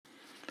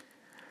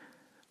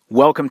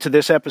Welcome to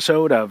this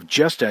episode of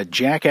Just a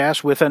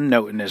Jackass with a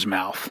Note in His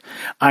Mouth.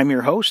 I'm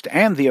your host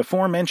and the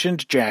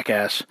aforementioned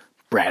jackass,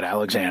 Brad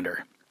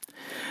Alexander.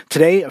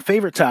 Today, a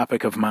favorite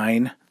topic of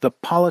mine, the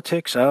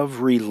politics of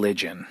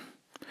religion.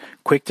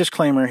 Quick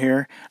disclaimer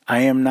here, I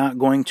am not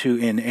going to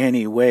in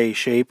any way,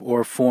 shape,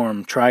 or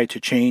form try to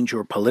change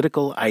your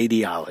political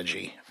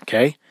ideology,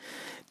 okay?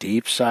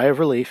 Deep sigh of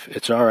relief,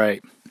 it's all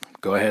right.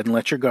 Go ahead and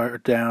let your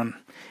guard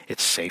down.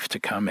 It's safe to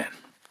come in.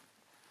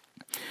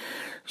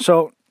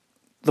 So,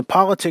 the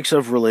politics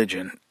of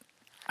religion.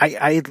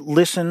 I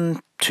listen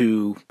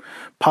to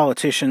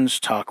politicians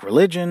talk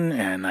religion,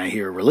 and I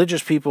hear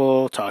religious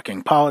people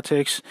talking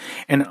politics,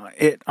 and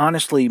it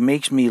honestly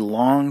makes me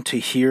long to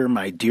hear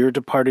my dear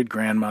departed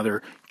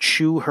grandmother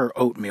chew her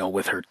oatmeal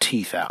with her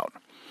teeth out.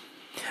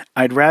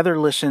 I'd rather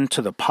listen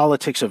to the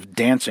politics of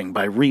dancing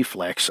by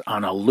reflex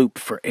on a loop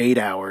for 8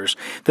 hours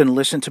than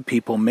listen to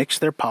people mix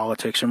their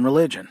politics and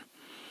religion.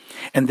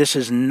 And this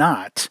is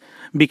not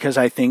because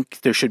I think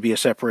there should be a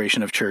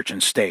separation of church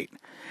and state.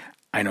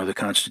 I know the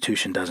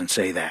Constitution doesn't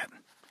say that,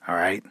 all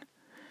right?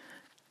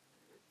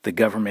 The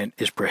government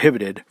is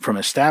prohibited from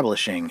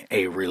establishing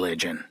a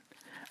religion.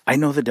 I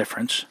know the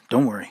difference.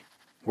 Don't worry.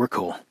 We're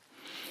cool.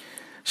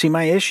 See,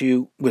 my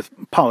issue with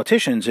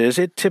politicians is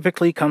it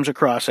typically comes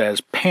across as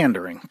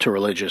pandering to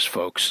religious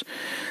folks.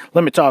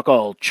 Let me talk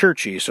all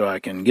churchy so I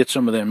can get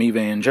some of them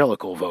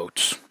evangelical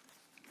votes.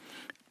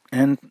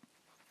 And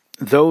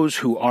those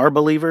who are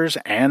believers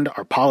and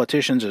are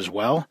politicians as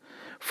well,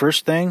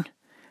 first thing,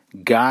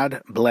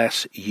 God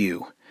bless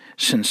you,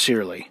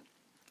 sincerely.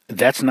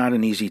 That's not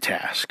an easy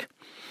task.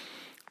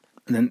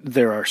 And then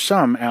there are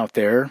some out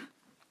there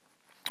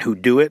who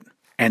do it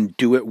and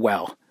do it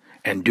well,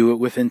 and do it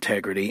with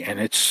integrity,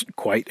 and it's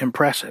quite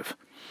impressive.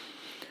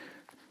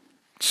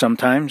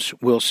 Sometimes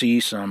we'll see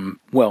some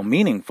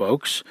well-meaning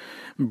folks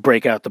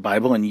break out the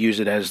Bible and use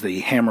it as the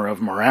hammer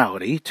of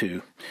morality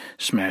to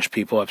smash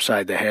people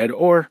upside the head,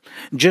 or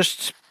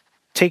just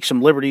take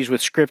some liberties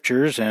with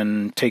scriptures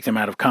and take them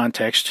out of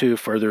context to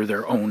further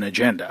their own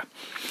agenda.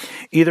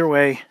 Either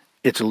way,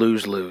 it's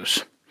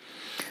lose-lose.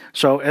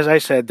 So, as I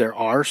said, there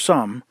are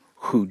some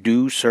who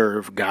do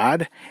serve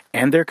God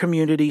and their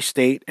community,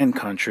 state, and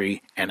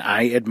country, and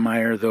I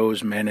admire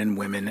those men and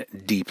women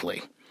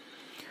deeply.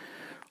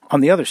 On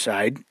the other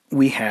side,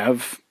 we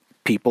have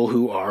people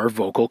who are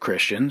vocal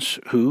Christians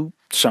who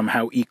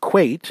somehow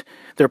equate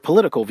their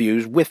political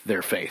views with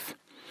their faith.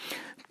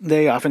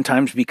 They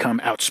oftentimes become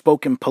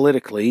outspoken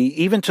politically,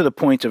 even to the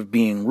point of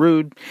being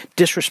rude,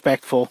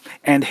 disrespectful,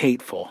 and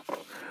hateful.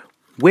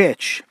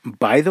 Which,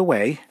 by the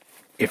way,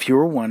 if you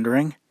were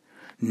wondering,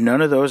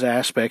 none of those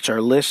aspects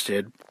are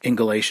listed in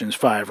Galatians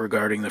 5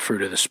 regarding the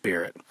fruit of the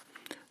Spirit.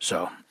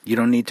 So, you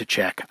don't need to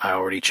check. I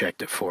already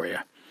checked it for you.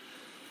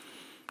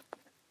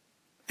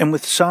 And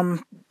with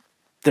some,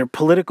 their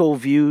political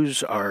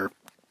views are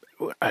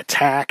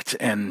attacked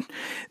and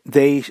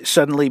they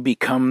suddenly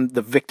become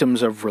the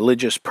victims of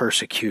religious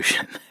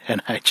persecution.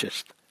 And I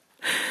just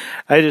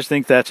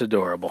think that's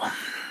adorable.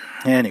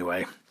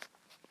 Anyway,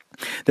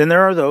 then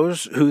there are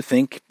those who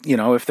think,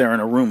 if they're in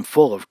a room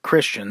full of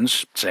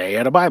Christians, say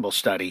at a Bible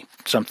study,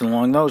 something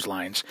along those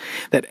lines,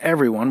 that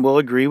everyone will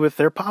agree with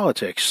their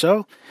politics.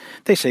 So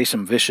they say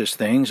some vicious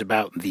things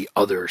about the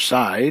other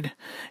side,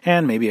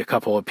 and maybe a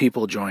couple of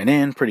people join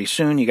in. Pretty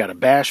soon you got a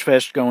bash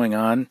fest going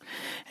on,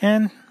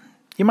 and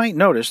you might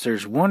notice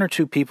there's one or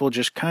two people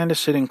just kind of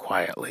sitting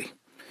quietly.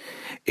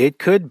 It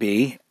could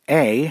be,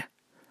 A,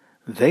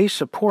 they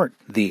support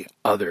the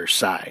other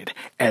side,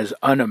 as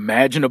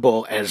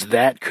unimaginable as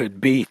that could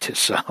be to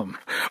some.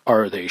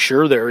 Are they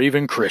sure they're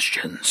even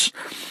Christians?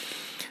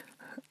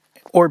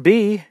 Or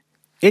B,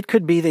 it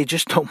could be they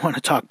just don't want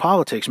to talk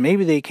politics.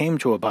 Maybe they came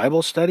to a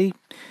Bible study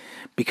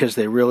because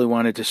they really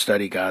wanted to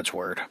study God's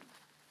Word.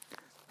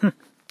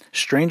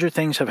 Stranger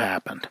things have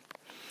happened.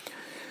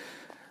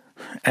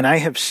 And I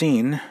have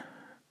seen,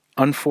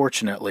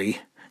 unfortunately,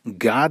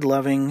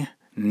 God-loving,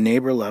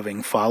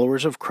 neighbor-loving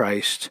followers of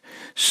Christ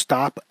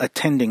stop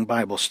attending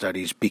Bible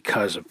studies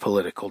because of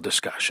political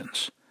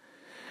discussions.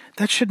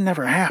 That should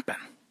never happen.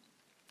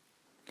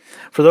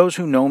 For those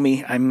who know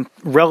me, I'm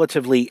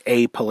relatively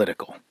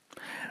apolitical.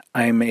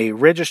 I'm a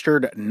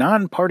registered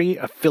non-party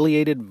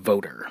affiliated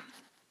voter.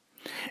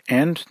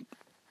 And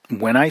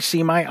when I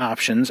see my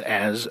options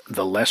as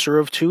the lesser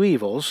of two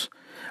evils,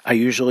 I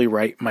usually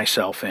write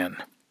myself in.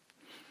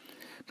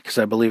 Because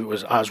I believe it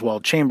was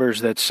Oswald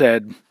Chambers that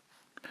said,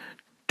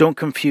 don't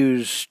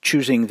confuse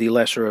choosing the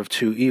lesser of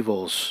two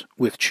evils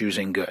with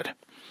choosing good.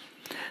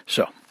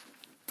 So,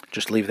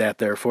 just leave that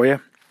there for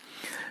you.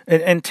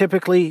 And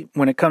typically,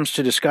 when it comes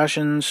to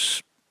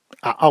discussions,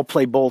 I'll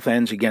play both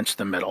ends against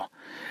the middle.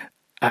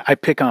 I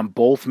pick on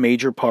both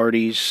major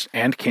parties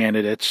and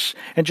candidates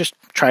and just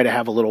try to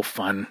have a little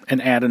fun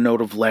and add a note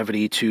of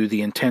levity to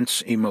the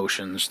intense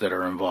emotions that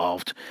are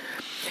involved.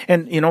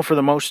 And, for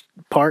the most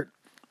part,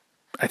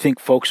 I think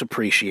folks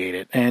appreciate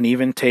it and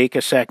even take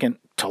a second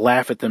to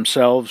laugh at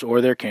themselves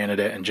or their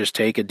candidate and just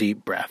take a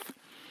deep breath.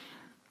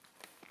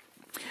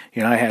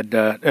 I had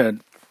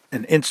an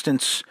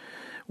instance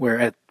where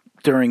at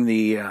during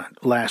the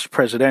last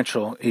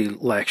presidential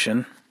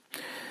election.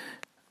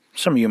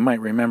 Some of you might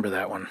remember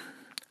that one.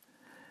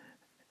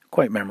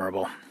 Quite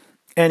memorable.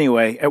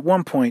 Anyway, at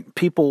one point,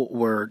 people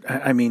were,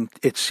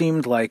 it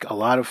seemed like a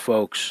lot of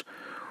folks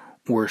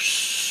were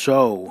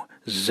so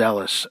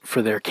zealous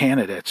for their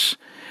candidates,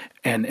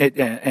 and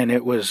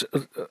it was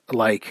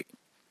like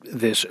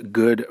this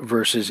good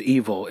versus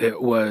evil.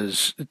 It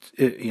was,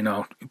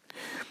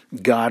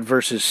 God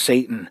versus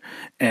Satan,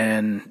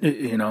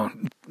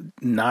 and,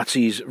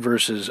 Nazis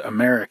versus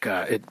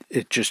America.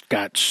 It just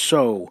got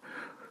so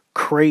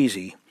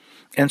crazy.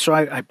 And so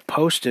I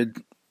posted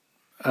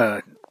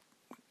a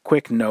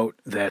quick note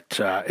that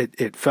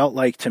it felt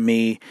like to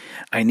me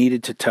I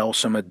needed to tell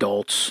some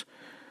adults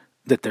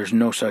that there's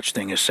no such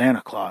thing as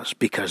Santa Claus,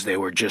 because they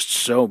were just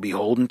so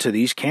beholden to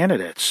these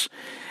candidates.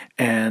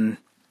 And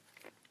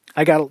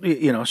I got,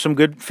 some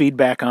good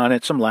feedback on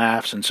it, some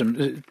laughs,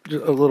 and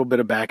a little bit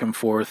of back and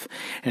forth.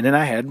 And then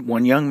I had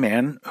one young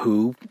man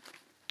who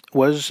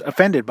was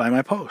offended by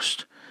my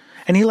post.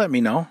 And he let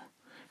me know.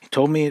 He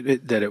told me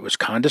that it was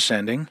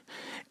condescending,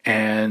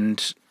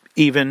 and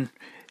even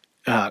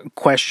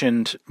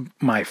questioned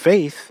my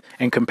faith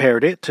and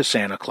compared it to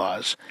Santa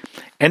Claus.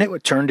 And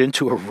it turned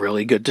into a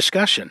really good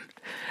discussion.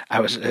 I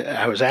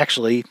was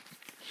actually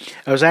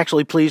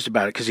pleased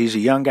about it, because he's a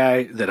young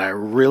guy that I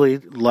really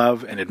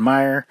love and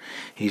admire.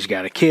 He's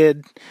got a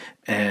kid,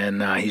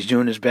 and he's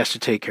doing his best to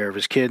take care of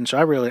his kid. And so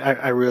I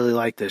really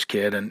like this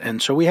kid.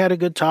 And so we had a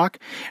good talk.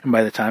 And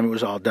by the time it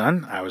was all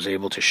done, I was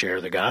able to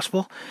share the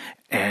gospel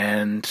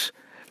and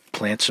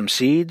plant some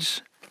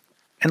seeds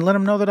and let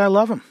him know that I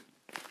love him.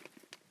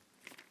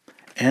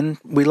 And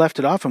we left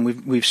it off, and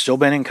we've still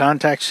been in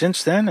contact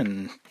since then,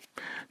 and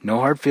no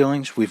hard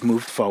feelings. We've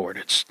moved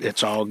forward.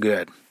 It's all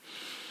good.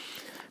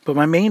 But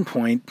my main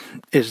point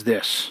is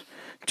this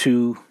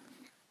to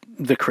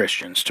the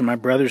Christians, to my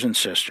brothers and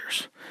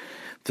sisters: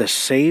 the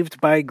saved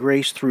by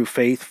grace through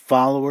faith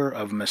follower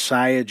of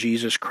Messiah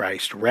Jesus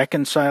Christ,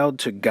 reconciled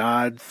to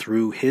God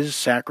through his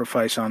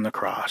sacrifice on the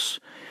cross.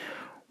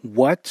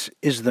 What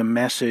is the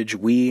message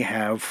we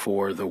have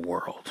for the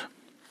world?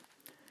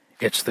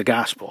 It's the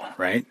gospel,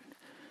 right?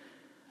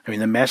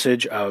 The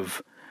message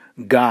of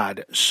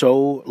God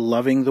so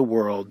loving the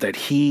world that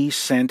he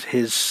sent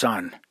his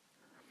Son.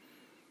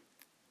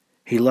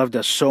 He loved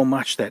us so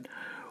much that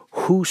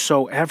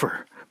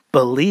whosoever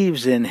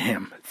believes in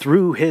him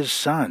through his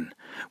Son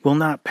will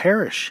not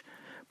perish,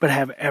 but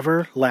have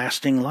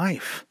everlasting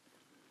life.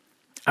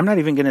 I'm not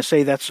even going to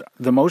say that's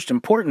the most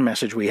important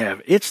message we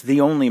have. It's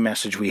the only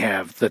message we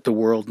have that the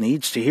world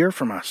needs to hear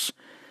from us.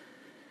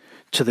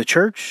 To the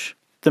church,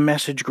 the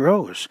message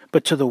grows.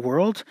 But to the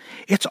world,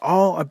 it's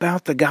all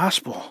about the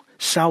gospel.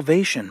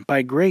 Salvation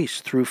by grace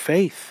through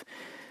faith.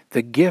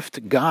 The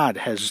gift God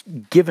has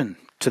given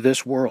to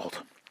this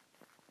world.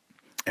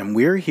 And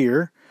we're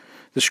here,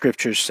 the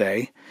scriptures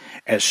say,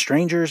 as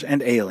strangers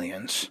and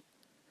aliens.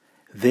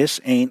 This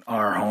ain't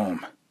our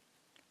home.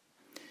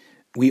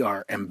 We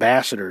are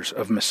ambassadors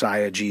of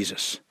Messiah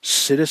Jesus,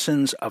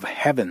 citizens of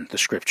heaven, the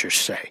scriptures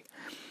say.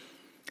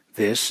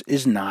 This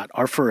is not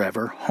our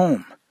forever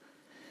home.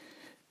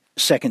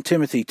 2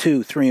 Timothy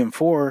 2, 3 and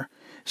 4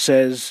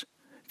 says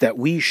that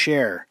we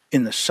share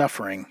in the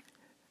suffering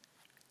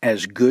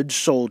as good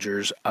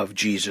soldiers of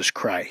Jesus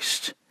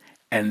Christ,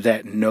 and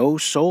that no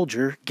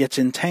soldier gets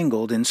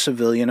entangled in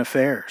civilian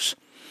affairs.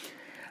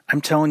 I'm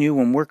telling you,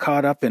 when we're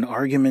caught up in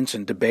arguments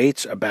and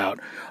debates about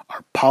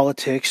our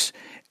politics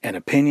and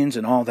opinions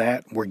and all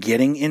that, we're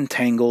getting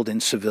entangled in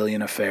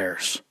civilian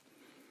affairs.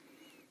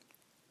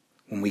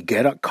 When we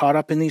get caught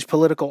up in these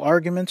political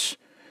arguments,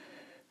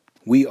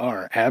 we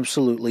are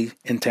absolutely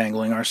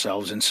entangling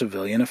ourselves in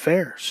civilian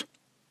affairs.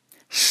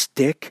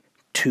 Stick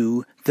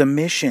to the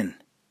mission.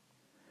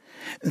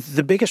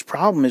 The biggest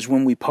problem is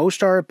when we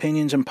post our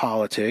opinions in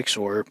politics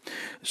or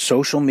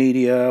social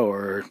media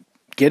or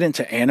get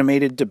into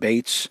animated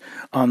debates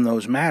on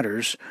those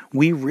matters,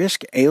 we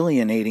risk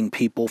alienating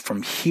people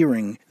from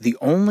hearing the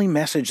only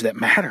message that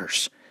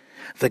matters,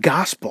 the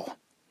gospel.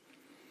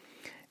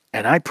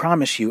 And I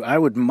promise you, I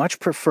would much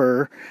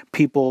prefer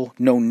people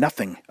know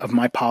nothing of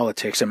my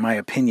politics and my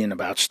opinion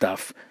about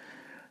stuff,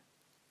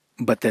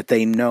 but that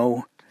they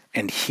know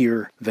and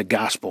hear the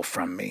gospel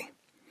from me.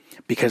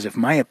 Because if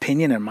my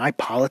opinion and my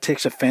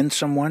politics offend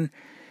someone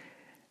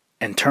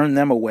and turn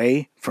them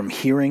away from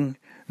hearing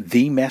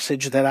the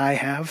message that I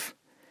have,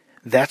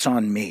 that's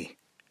on me.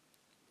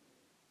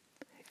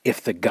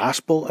 If the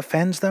gospel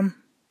offends them,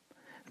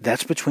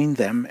 that's between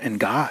them and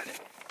God.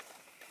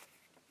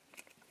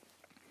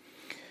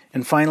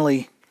 And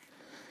finally,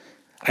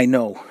 I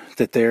know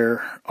that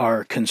there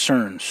are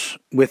concerns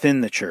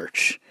within the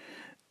church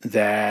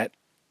that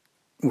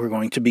we're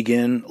going to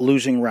begin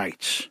losing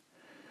rights,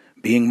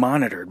 being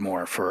monitored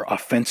more for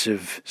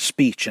offensive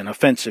speech and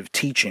offensive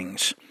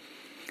teachings.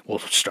 We'll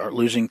start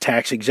losing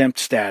tax-exempt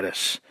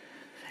status,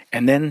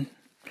 and then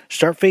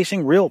start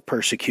facing real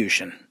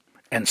persecution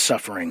and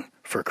suffering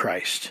for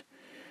Christ.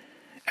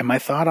 And my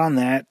thought on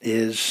that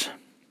is,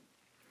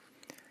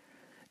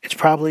 it's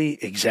probably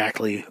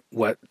exactly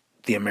what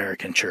the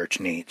American church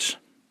needs.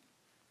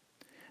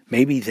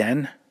 maybe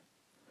then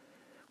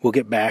we'll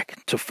get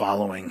back to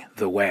following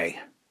the way.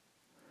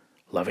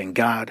 Loving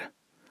God,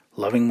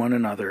 loving one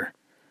another,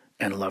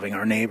 and loving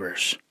our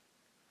neighbors.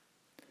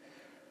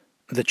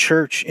 The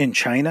church in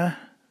China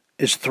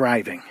is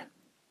thriving.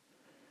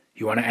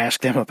 You want to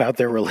ask them about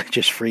their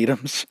religious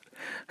freedoms?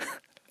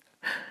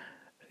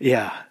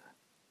 Yeah,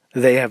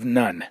 they have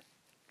none.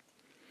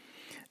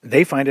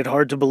 They find it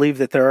hard to believe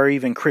that there are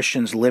even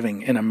Christians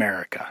living in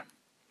America.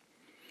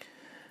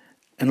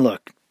 And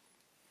look,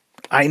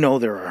 I know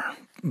there are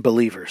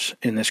believers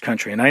in this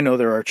country, and I know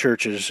there are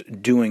churches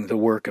doing the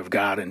work of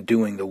God and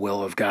doing the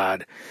will of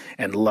God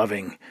and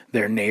loving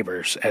their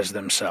neighbors as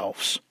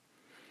themselves.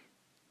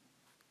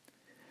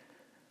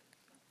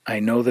 I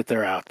know that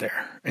they're out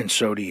there, and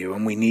so do you,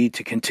 and we need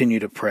to continue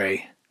to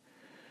pray.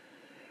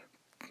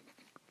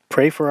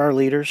 Pray for our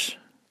leaders,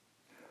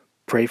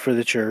 pray for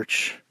the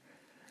church,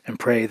 and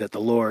pray that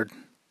the Lord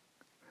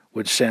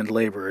would send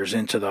laborers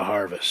into the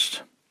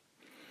harvest.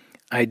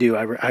 I do.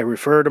 I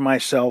refer to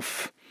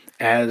myself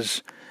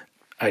as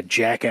a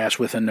jackass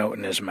with a note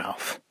in his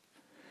mouth.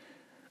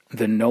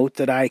 The note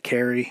that I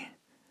carry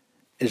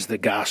is the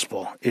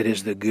gospel. It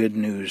is the good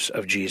news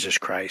of Jesus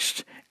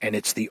Christ, and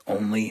it's the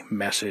only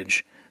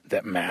message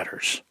that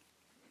matters.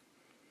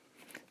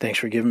 Thanks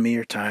for giving me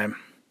your time.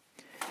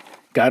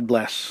 God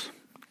bless.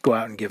 Go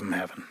out and give him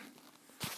heaven.